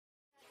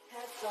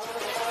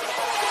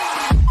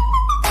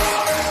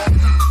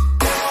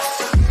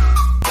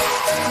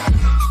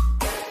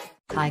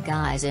Hi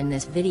guys, in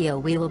this video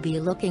we will be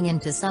looking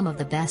into some of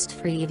the best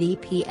free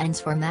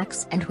VPNs for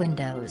Macs and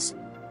Windows.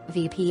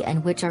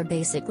 VPN, which are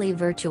basically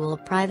virtual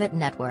private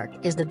network,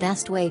 is the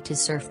best way to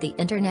surf the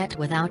internet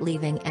without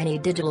leaving any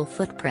digital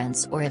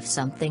footprints, or if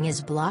something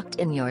is blocked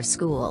in your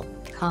school,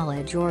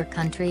 college or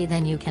country,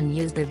 then you can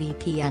use the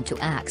VPN to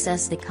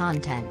access the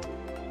content.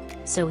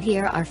 So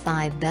here are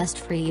 5 best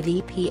free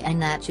VPN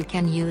that you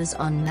can use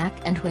on Mac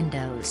and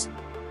Windows.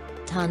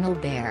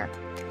 TunnelBear.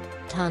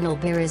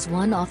 TunnelBear is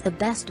one of the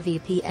best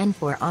VPN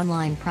for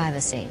online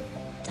privacy.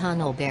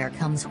 TunnelBear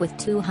comes with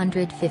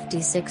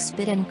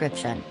 256-bit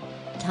encryption.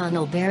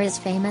 TunnelBear is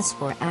famous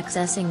for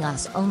accessing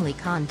US-only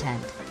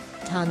content.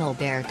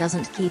 TunnelBear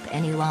doesn't keep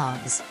any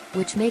logs,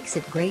 which makes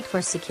it great for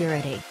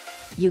security.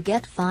 You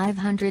get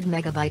 500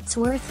 megabytes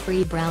worth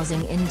free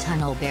browsing in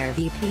TunnelBear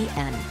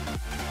VPN.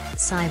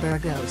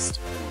 CyberGhost.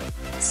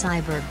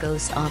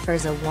 CyberGhost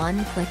offers a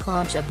one-click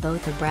launch of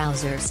both a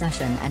browser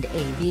session and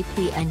a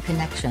VPN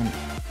connection.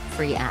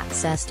 Free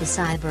access to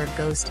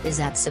CyberGhost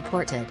is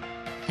supported.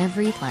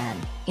 Every plan,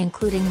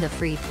 including the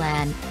free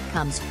plan,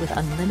 comes with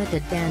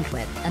unlimited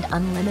bandwidth and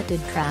unlimited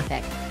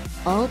traffic.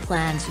 All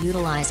plans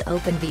utilize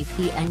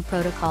OpenVPN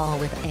protocol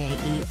with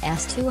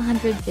AES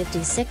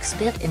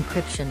 256-bit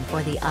encryption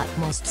for the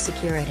utmost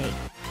security.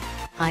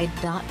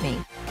 Hide.me.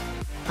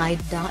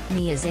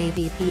 Hide.me is a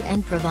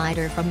VPN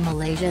provider from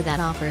Malaysia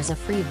that offers a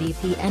free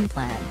VPN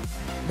plan.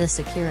 The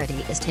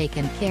security is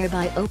taken care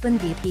by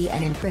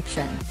OpenVPN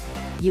encryption.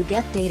 You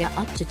get data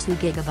up to 2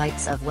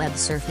 GB of web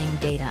surfing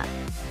data.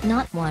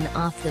 Not one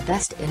of the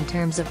best in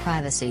terms of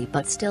privacy,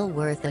 but still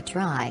worth a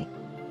try.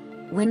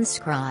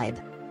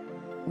 Windscribe.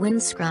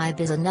 Windscribe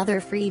is another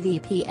free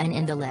VPN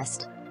in the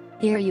list.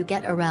 Here you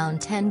get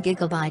around 10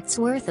 GB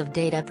worth of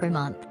data per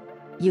month.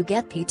 You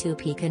get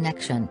P2P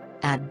connection,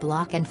 ad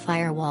block and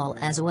firewall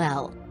as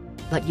well.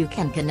 But you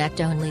can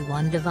connect only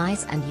one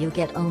device and you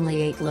get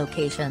only 8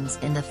 locations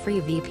in the free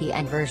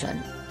VPN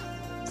version.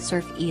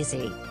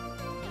 SurfEasy.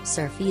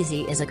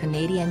 SurfEasy is a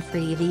Canadian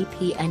free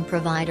VPN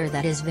provider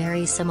that is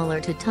very similar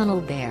to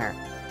TunnelBear.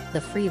 The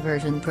free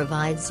version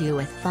provides you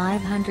with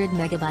 500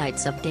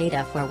 megabytes of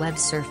data for web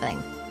surfing.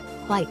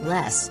 Quite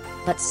less,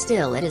 but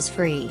still it is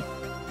free.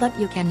 But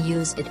you can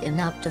use it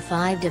in up to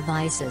 5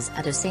 devices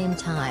at the same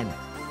time.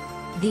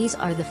 These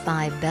are the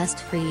 5 best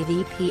free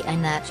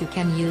VPN that you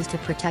can use to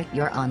protect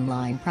your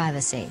online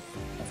privacy.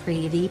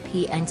 Free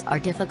VPNs are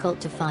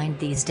difficult to find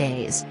these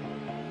days.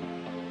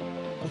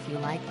 If you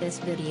like this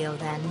video,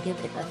 then give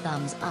it a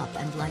thumbs up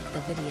and like the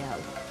video.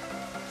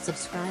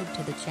 Subscribe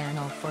to the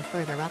channel for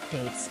further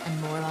updates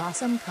and more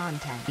awesome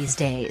content these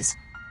days.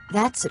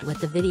 That's it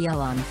with the video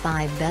on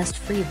 5 best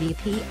free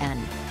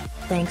VPN.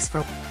 Thanks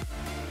for